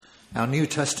Our New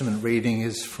Testament reading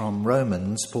is from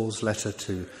Romans, Paul's letter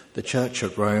to the church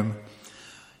at Rome,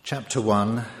 chapter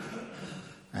 1,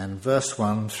 and verse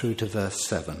 1 through to verse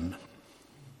 7.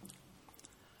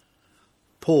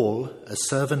 Paul, a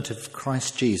servant of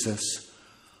Christ Jesus,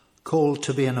 called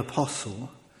to be an apostle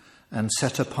and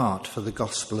set apart for the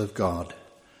gospel of God,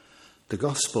 the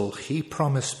gospel he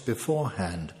promised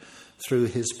beforehand through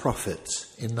his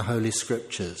prophets in the Holy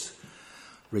Scriptures,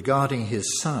 regarding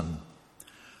his Son,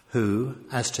 who,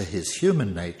 as to his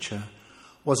human nature,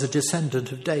 was a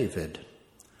descendant of David,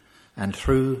 and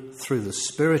through the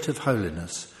Spirit of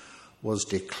holiness was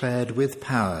declared with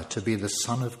power to be the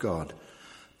Son of God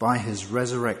by his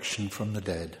resurrection from the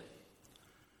dead.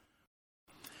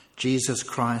 Jesus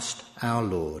Christ our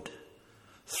Lord,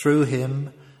 through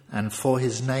him and for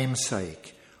his name's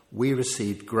sake, we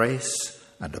received grace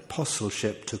and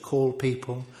apostleship to call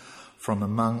people from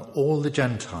among all the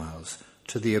Gentiles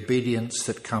to the obedience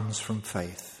that comes from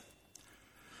faith.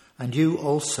 And you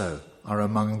also are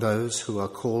among those who are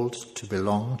called to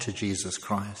belong to Jesus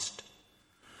Christ.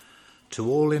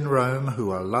 To all in Rome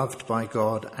who are loved by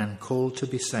God and called to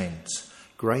be saints,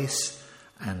 grace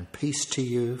and peace to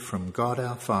you from God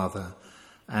our Father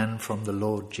and from the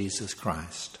Lord Jesus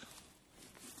Christ.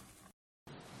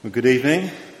 Well, good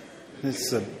evening.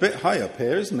 It's a bit high up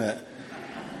here, isn't it?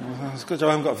 Well, it's good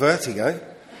I haven't got vertigo.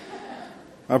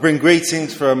 I bring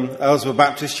greetings from Ellsworth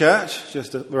Baptist Church,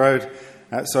 just up the road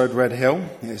outside Red Hill.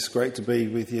 It's great to be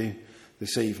with you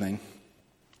this evening.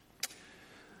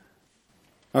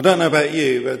 I don't know about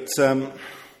you, but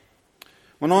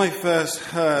when I first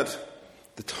heard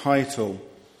the title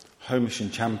Home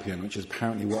Mission Champion, which is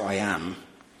apparently what I am,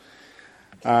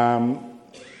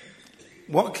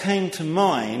 what came to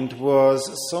mind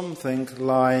was something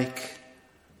like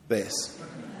this.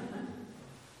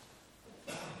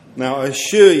 Now, I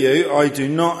assure you, I do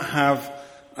not have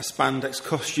a spandex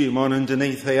costume on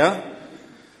underneath here.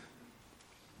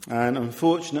 And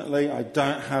unfortunately, I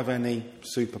don't have any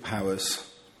superpowers.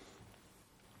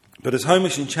 But as Home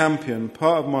Mission Champion,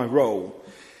 part of my role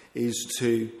is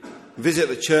to visit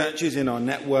the churches in our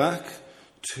network,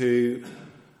 to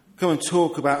come and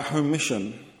talk about home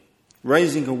mission,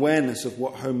 raising awareness of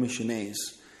what home mission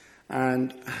is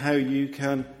and how you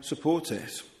can support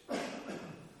it.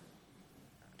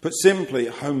 Put simply,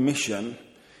 home mission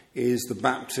is the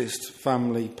Baptist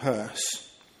family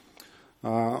purse.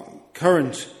 Our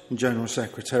current General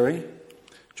Secretary,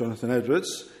 Jonathan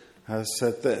Edwards, has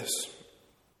said this: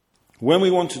 when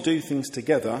we want to do things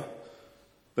together,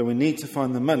 then we need to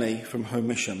find the money from home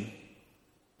mission.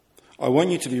 I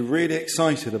want you to be really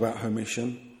excited about home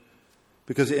mission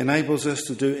because it enables us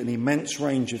to do an immense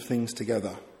range of things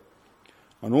together.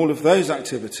 And all of those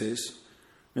activities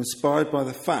are inspired by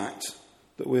the fact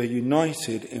that we are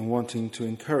united in wanting to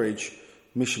encourage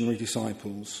missionary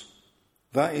disciples.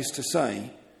 That is to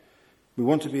say, we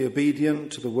want to be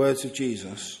obedient to the words of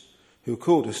Jesus, who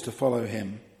called us to follow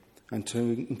him and to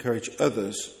encourage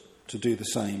others to do the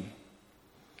same.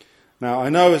 Now, I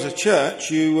know as a church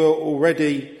you will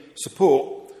already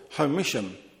support home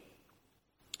mission,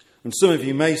 and some of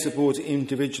you may support it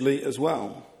individually as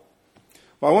well.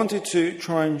 But I wanted to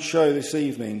try and show this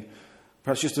evening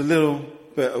perhaps just a little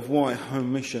bit of why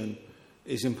home mission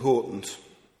is important.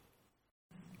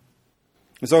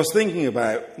 As I was thinking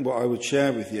about what I would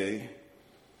share with you,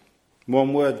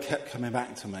 one word kept coming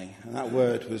back to me, and that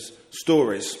word was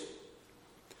stories.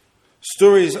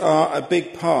 Stories are a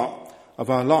big part of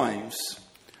our lives.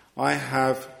 I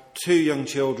have 2 young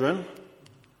children.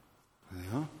 There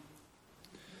they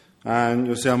are. And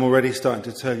you'll see I'm already starting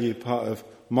to tell you part of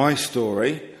my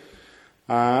story.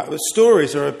 But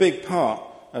stories are a big part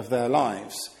of their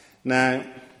lives. Now,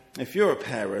 if you're a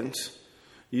parent,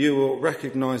 you will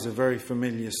recognise a very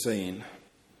familiar scene.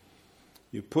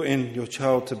 You put in your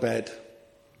child to bed,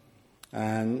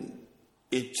 and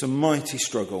it's a mighty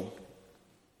struggle.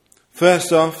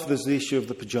 First off, there's the issue of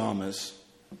the pyjamas.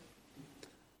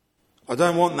 I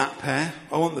don't want that pair,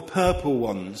 I want the purple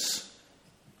ones.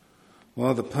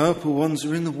 Well, the purple ones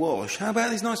are in the wash. How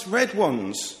about these nice red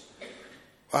ones?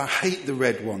 I hate the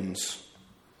red ones.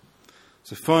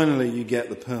 So finally you get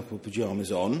the purple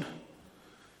pyjamas on.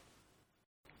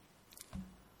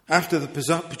 After the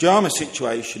pyjama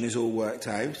situation is all worked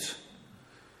out,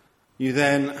 you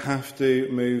then have to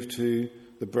move to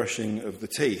the brushing of the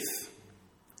teeth.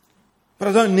 But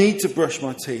I don't need to brush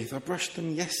my teeth. I brushed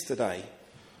them yesterday.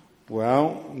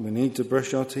 Well, we need to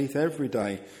brush our teeth every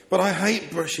day. But I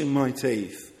hate brushing my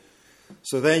teeth.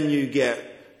 So then you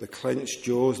get the clenched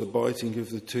jaws, the biting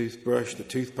of the toothbrush, the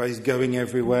toothpaste going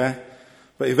everywhere.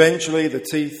 But eventually the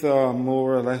teeth are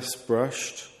more or less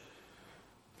brushed.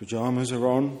 Pyjamas are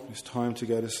on, it's time to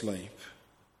go to sleep.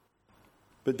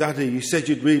 But Daddy, you said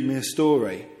you'd read me a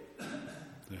story.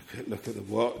 Look at the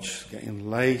watch, it's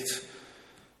getting late.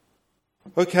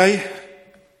 Okay,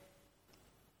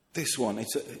 this one,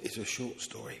 it's a short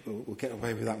story. We'll get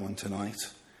away with that one tonight.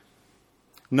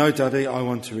 No, Daddy, I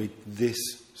want to read this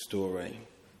story.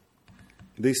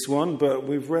 This one, but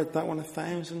we've read that one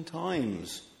 1,000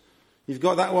 times. You've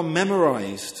got that one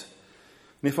memorised.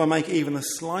 And if I make even the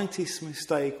slightest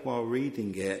mistake while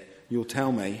reading it, you'll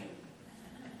tell me.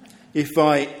 If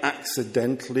I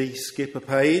accidentally skip a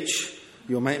page,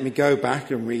 you'll make me go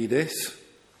back and read it.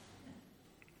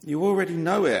 You already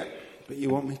know it, but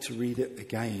you want me to read it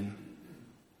again.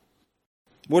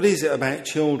 What is it about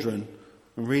children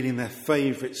and reading their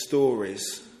favourite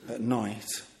stories at night?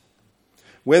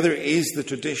 Whether it is the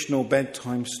traditional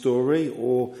bedtime story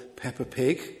or Peppa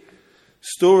Pig,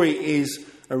 story is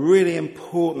a really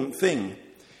important thing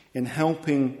in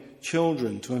helping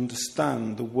children to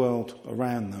understand the world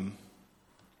around them.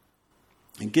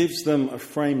 It gives them a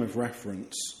frame of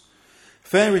reference.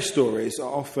 Fairy stories are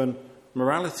often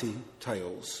morality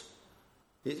tales.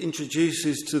 It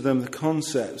introduces to them the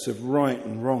concepts of right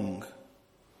and wrong.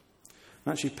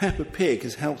 Actually, Peppa Pig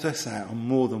has helped us out on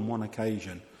more than one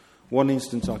occasion. One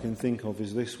instance I can think of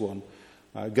is this one.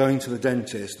 Going to the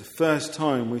dentist. The first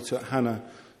time we took Hannah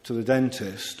to the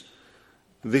dentist,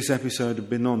 this episode had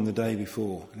been on the day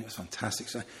before, and it was fantastic.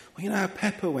 So, well, you know how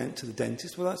Peppa went to the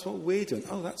dentist? Well, that's what we're doing.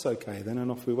 Oh, that's okay then,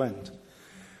 and off we went.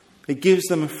 It gives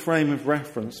them a frame of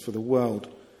reference for the world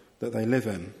that they live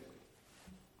in.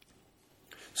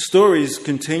 Stories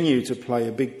continue to play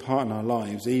a big part in our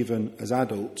lives, even as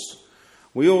adults.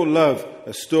 We all love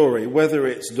a story, whether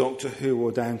it's Doctor Who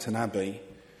or Downton Abbey.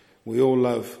 We all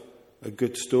love a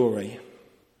good story.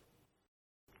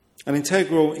 An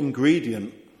integral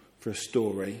ingredient for a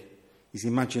story is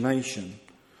imagination.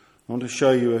 I want to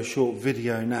show you a short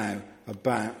video now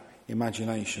about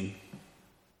imagination.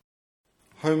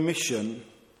 Home Mission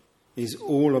is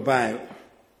all about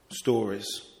stories.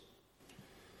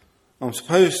 I'm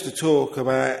supposed to talk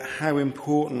about how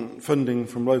important funding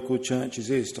from local churches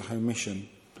is to Home Mission.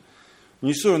 And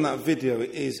you saw in that video,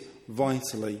 it is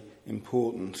vitally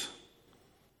important.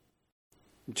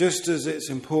 Just as it's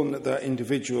important that there are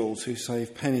individuals who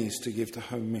save pennies to give to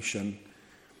Home Mission,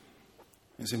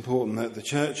 it's important that the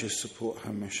churches support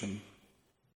Home Mission.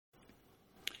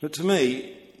 But to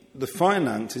me, the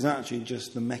finance is actually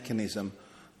just the mechanism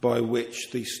by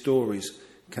which these stories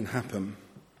can happen.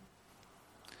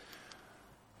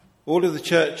 All of the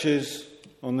churches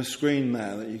on the screen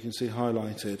there that you can see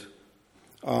highlighted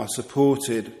are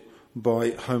supported by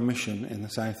Home Mission in the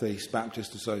South East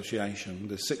Baptist Association.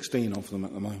 There's 16 of them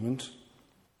at the moment.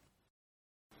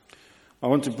 I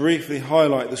want to briefly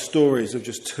highlight the stories of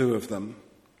just two of them.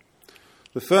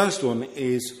 The first one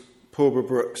is Pulborough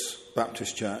Brooks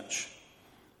Baptist Church.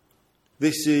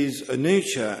 This is a new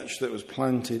church that was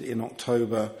planted in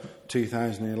October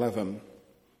 2011.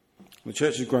 The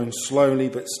church has grown slowly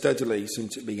but steadily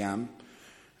since it began,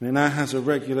 and it now has a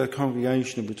regular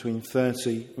congregation of between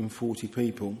 30 and 40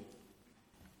 people.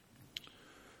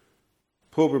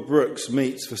 Pulborough Brooks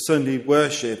meets for Sunday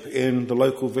worship in the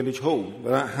local village hall. They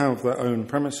don't have their own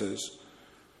premises.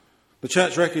 The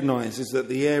church recognises that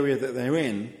the area that they're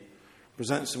in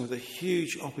presents them with a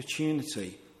huge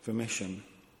opportunity for mission.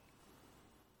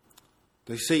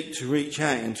 They seek to reach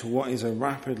out into what is a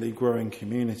rapidly growing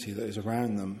community that is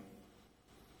around them.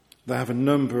 They have a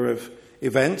number of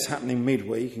events happening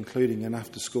midweek, including an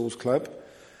after-schools club.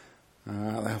 They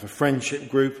have a friendship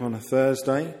group on a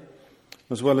Thursday,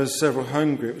 as well as several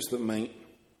home groups that meet.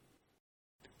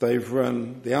 They've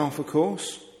run the Alpha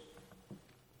course,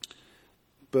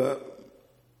 but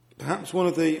perhaps one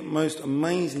of the most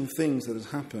amazing things that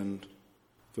has happened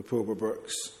for Pulborough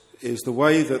Brooks is the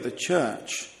way that the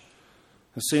church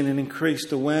has seen an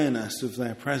increased awareness of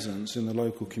their presence in the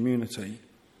local community.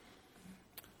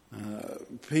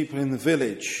 People in the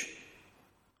village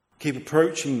keep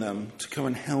approaching them to come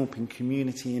and help in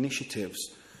community initiatives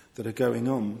that are going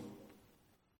on.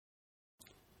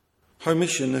 Home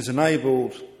Mission has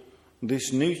enabled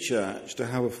this new church to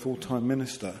have a full-time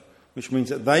minister, which means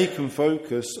that they can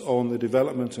focus on the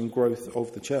development and growth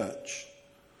of the church.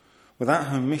 Without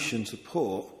Home Mission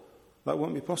support, that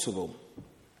won't be possible.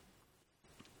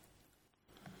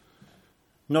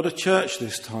 Not a church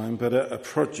this time, but a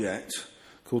project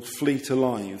called Fleet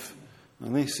Alive,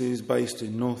 and this is based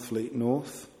in Northfleet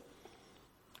North.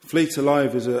 Fleet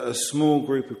Alive is a small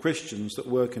group of Christians that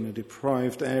work in a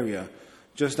deprived area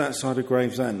just outside of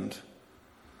Gravesend.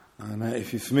 And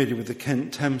if you're familiar with the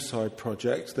Kent Thameside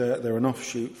project, they're an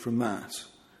offshoot from that.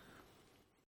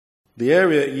 The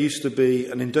area used to be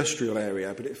an industrial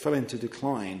area, but it fell into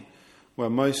decline where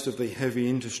most of the heavy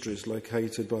industries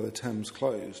located by the Thames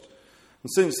closed.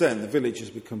 And since then, the village has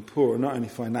become poorer, not only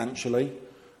financially,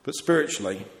 but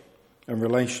spiritually and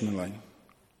relationally.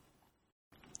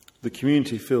 The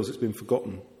community feels it's been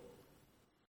forgotten.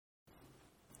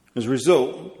 As a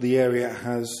result, the area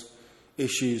has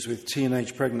issues with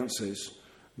teenage pregnancies,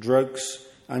 drugs,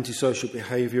 antisocial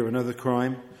behaviour and other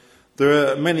crime.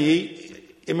 There are many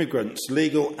immigrants,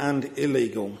 legal and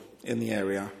illegal, in the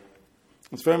area.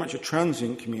 It's very much a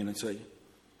transient community,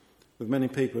 with many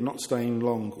people not staying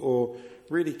long or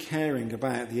really caring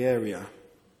about the area.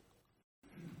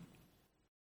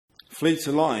 Fleet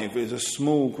Alive is a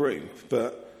small group,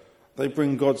 but they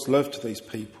bring God's love to these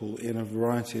people in a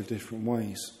variety of different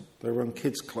ways. They run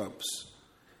kids' clubs.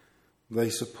 They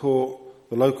support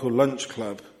the local lunch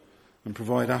club and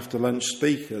provide after-lunch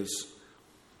speakers.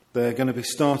 They're going to be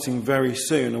starting very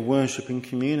soon a worshipping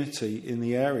community in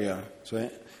the area. So,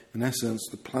 in essence,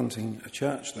 they're planting a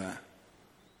church there.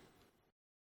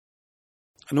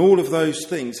 And all of those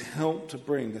things help to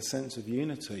bring a sense of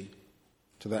unity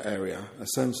to that area, a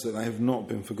sense that they have not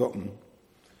been forgotten.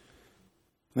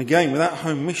 And again, without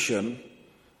home mission,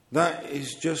 that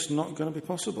is just not going to be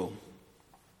possible.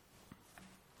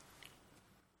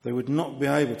 They would not be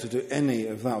able to do any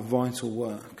of that vital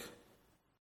work.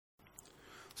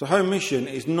 So home mission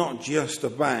is not just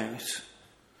about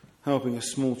helping a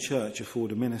small church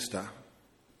afford a minister.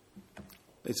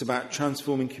 It's about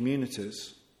transforming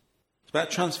communities. It's about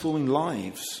transforming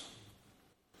lives.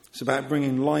 It's about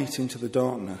bringing light into the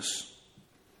darkness.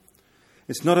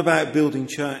 It's not about building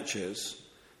churches.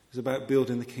 It's about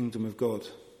building the kingdom of God.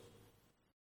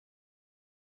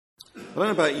 I don't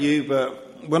know about you,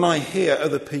 but when I hear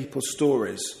other people's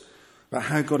stories about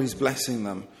how God is blessing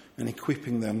them and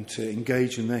equipping them to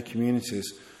engage in their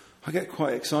communities, I get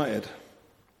quite excited.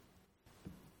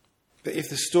 But if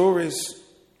the stories,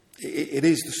 it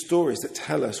is the stories that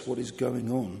tell us what is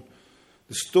going on.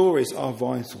 The stories are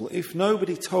vital. If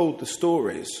nobody told the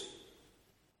stories,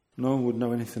 no one would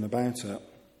know anything about it.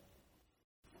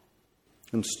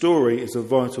 And story is a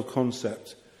vital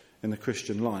concept in the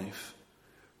Christian life.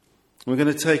 We're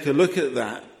going to take a look at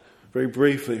that very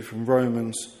briefly from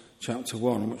Romans chapter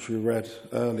 1, which we read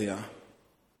earlier.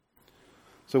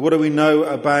 So what do we know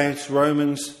about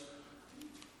Romans?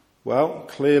 Well,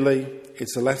 clearly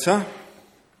it's a letter.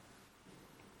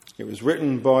 It was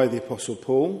written by the Apostle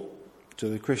Paul to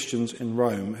the Christians in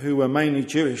Rome, who were mainly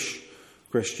Jewish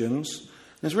Christians.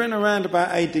 It's written around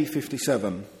about AD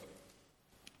 57.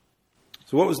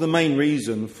 So what was the main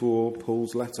reason for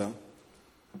Paul's letter?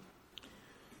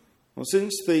 Well,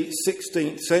 since the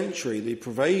 16th century, the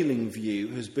prevailing view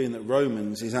has been that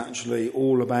Romans is actually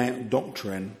all about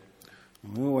doctrine.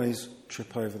 We always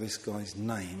trip over this guy's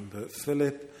name, but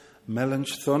Philip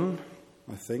Melanchthon,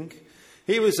 I think.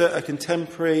 He was a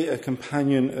contemporary, a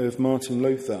companion of Martin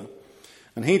Luther,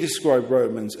 and he described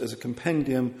Romans as a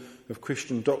compendium of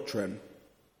Christian doctrine.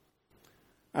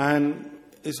 And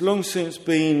it's long since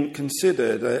been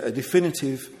considered a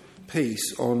definitive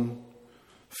piece on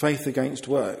faith against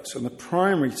works, and the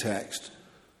primary text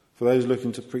for those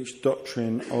looking to preach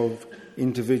doctrine of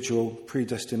individual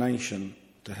predestination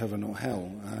to heaven or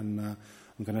hell. And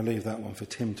I'm going to leave that one for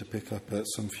Tim to pick up at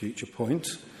some future point.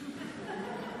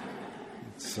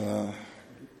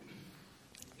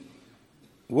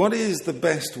 What is the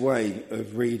best way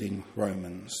of reading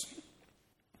Romans?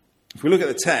 If we look at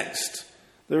the text,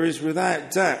 there is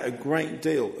without doubt a great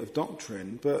deal of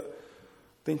doctrine, but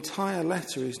the entire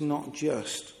letter is not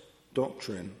just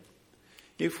doctrine.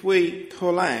 If we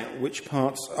pull out which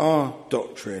parts are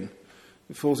doctrine,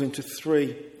 it falls into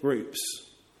three groups.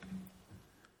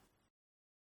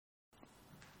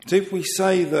 So if we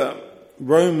say that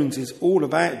Romans is all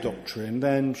about doctrine,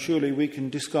 then surely we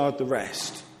can discard the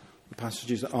rest, the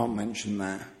passages that aren't mentioned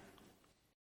there.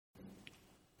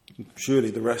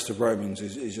 Surely the rest of Romans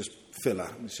is just filler,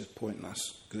 it's just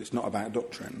pointless, because it's not about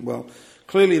doctrine. Well,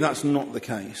 clearly that's not the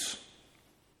case.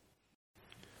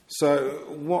 So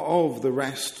what of the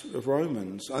rest of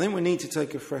Romans? I think we need to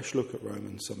take a fresh look at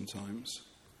Romans sometimes.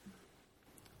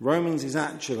 Romans is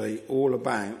actually all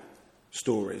about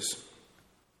stories.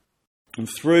 And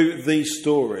through these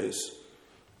stories,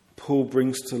 Paul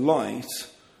brings to light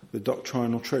the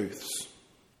doctrinal truths.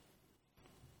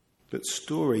 That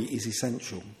story is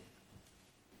essential.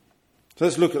 So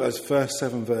let's look at those first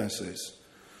 7 verses.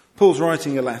 Paul's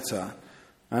writing a letter,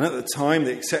 and at the time,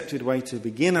 the accepted way to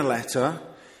begin a letter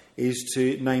is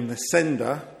to name the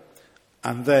sender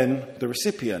and then the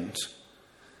recipient.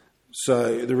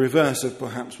 So the reverse of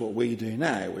perhaps what we do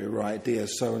now. We write, "Dear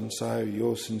so-and-so,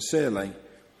 yours sincerely."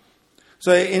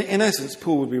 So in essence,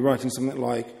 Paul would be writing something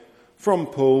like, "From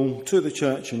Paul to the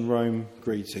church in Rome,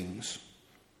 greetings."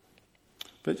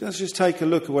 But let's just take a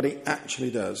look at what he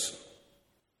actually does.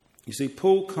 You see,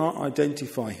 Paul can't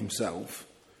identify himself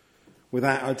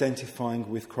without identifying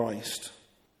with Christ.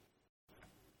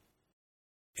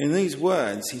 In these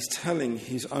words, he's telling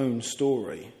his own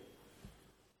story.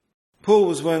 Paul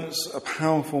was once a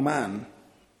powerful man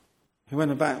who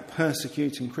went about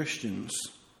persecuting Christians.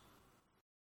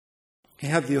 He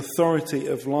had the authority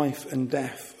of life and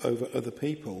death over other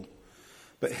people.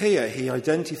 But here he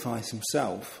identifies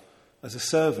himself as a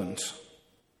servant,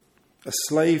 a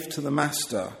slave to the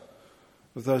master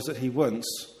of those that he once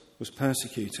was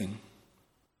persecuting.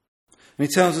 And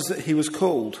he tells us that he was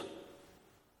called.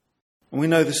 And we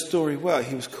know the story well.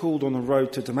 He was called on the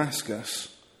road to Damascus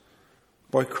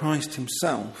by Christ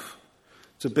himself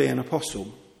to be an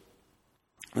apostle.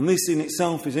 And this in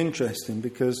itself is interesting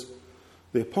because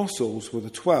the apostles were the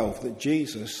 12 that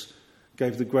Jesus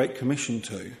gave the Great Commission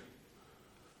to.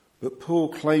 But Paul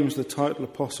claims the title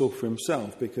apostle for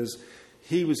himself because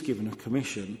he was given a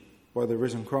commission by the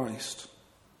risen Christ.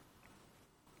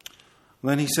 And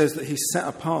then he says that he's set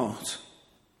apart.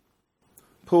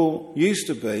 Paul used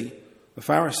to be a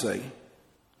Pharisee.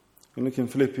 We look in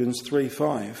Philippians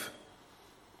 3:5.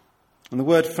 And the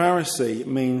word Pharisee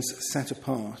means set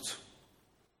apart.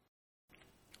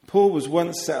 Paul was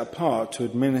once set apart to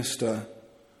administer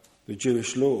the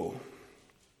Jewish law.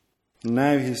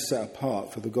 Now he's set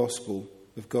apart for the gospel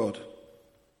of God.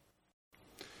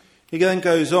 He then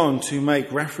goes on to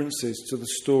make references to the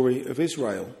story of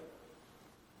Israel.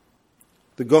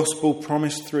 The gospel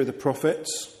promised through the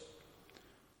prophets.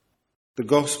 The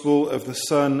gospel of the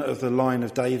son of the line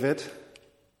of David.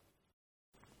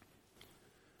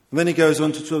 And then he goes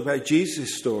on to talk about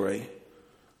Jesus' story.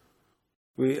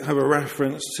 We have a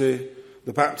reference to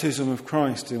the baptism of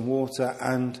Christ in water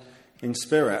and in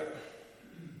spirit.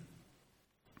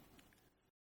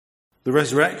 The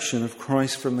resurrection of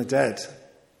Christ from the dead,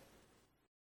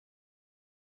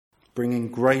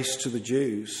 bringing grace to the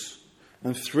Jews,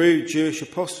 and through Jewish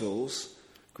apostles,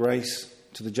 grace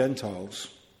to the Gentiles.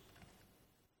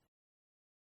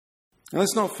 And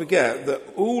let's not forget that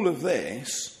all of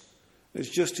this is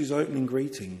just his opening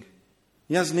greeting.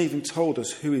 He hasn't even told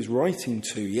us who he's writing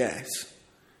to yet.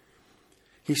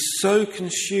 He's so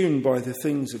consumed by the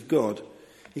things of God,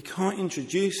 he can't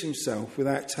introduce himself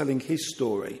without telling his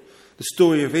story, the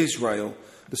story of Israel,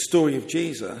 the story of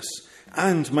Jesus,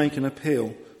 and make an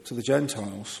appeal to the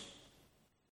Gentiles.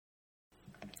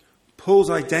 Paul's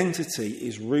identity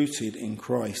is rooted in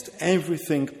Christ.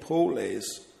 Everything Paul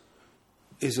is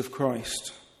of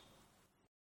Christ.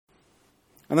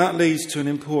 And that leads to an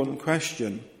important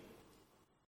question.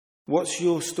 What's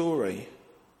your story?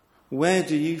 Where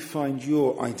do you find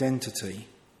your identity?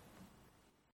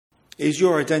 Is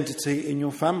your identity in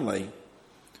your family?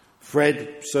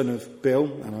 Fred, son of Bill,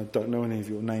 and I don't know any of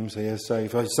your names here, so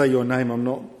if I say your name, I'm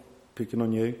not picking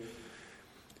on you.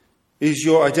 Is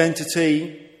your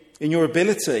identity in your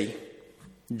ability?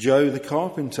 Joe the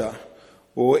carpenter.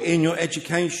 Or in your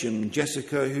education,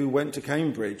 Jessica who went to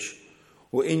Cambridge?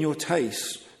 Or in your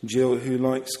taste, Jill who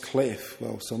likes Cliff?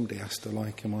 Well, somebody has to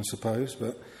like him, I suppose.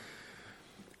 But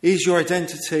is your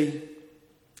identity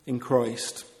in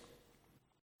Christ?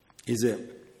 Is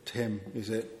it Tim? Is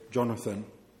it Jonathan?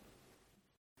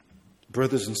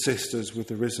 Brothers and sisters with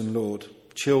the risen Lord,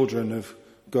 children of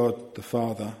God the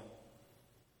Father.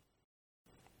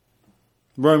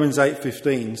 Romans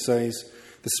 8:15 says,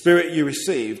 "The Spirit you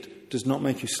received does not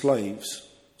make you slaves,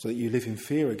 so that you live in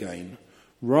fear again.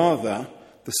 Rather,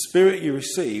 the Spirit you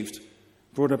received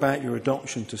brought about your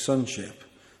adoption to sonship,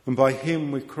 and by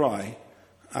him we cry,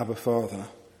 Abba, Father."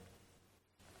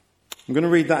 I'm going to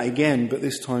read that again, but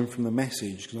this time from the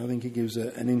Message, because I think it gives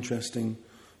an interesting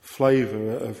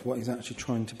flavour of what is actually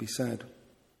trying to be said.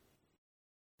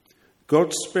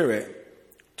 God's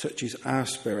Spirit touches our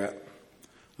spirit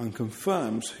and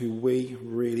confirms who we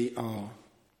really are.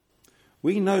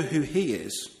 We know who he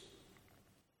is,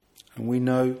 and we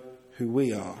know who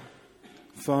we are,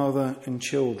 father and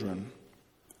children.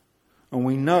 And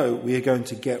we know we are going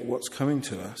to get what's coming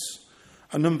to us,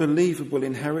 an unbelievable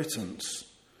inheritance.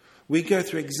 We go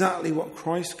through exactly what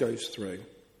Christ goes through.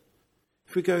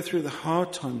 If we go through the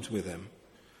hard times with him,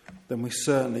 then we're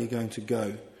certainly going to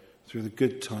go through the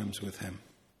good times with him.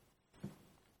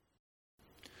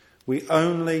 We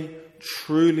only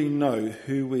truly know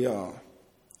who we are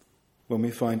when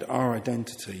we find our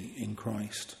identity in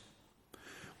Christ.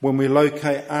 When we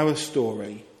locate our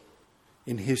story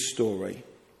in his story.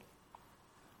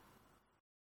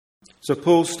 So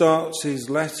Paul starts his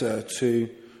letter to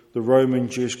the Roman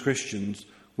Jewish Christians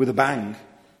with a bang.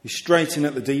 He's straight in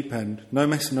at the deep end, no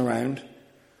messing around.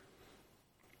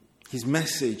 His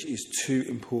message is too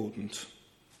important.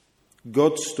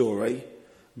 God's story,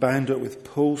 bound up with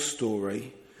Paul's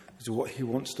story, is what he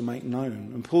wants to make known.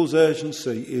 And Paul's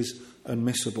urgency is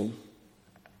unmissable.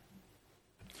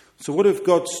 So what if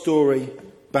God's story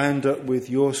bound up with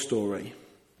your story?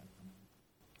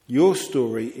 Your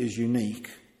story is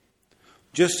unique.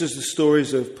 Just as the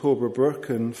stories of Pulborough Brook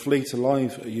and Fleet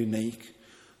Alive are unique,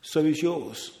 so is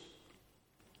yours.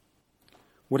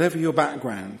 Whatever your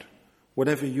background,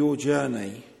 whatever your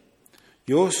journey,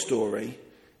 your story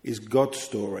is God's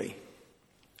story,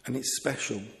 and it's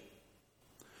special.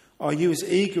 Are you as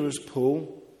eager as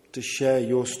Paul to share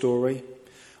your story?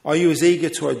 Are you as eager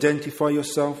to identify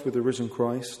yourself with the risen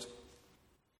Christ?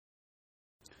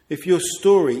 If your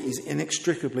story is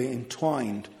inextricably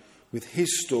entwined with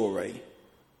his story,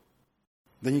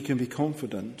 then you can be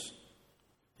confident.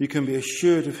 You can be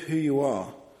assured of who you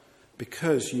are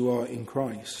because you are in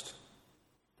Christ.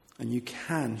 And you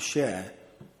can share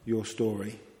your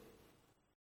story.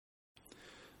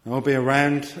 I'll be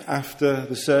around after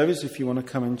the service if you want to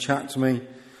come and chat to me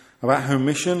about home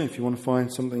mission, if you want to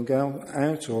find something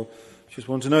out or just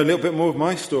want to know a little bit more of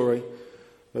my story.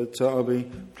 But I'll be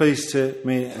pleased to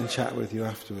meet and chat with you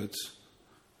afterwards.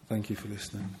 Thank you for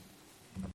listening.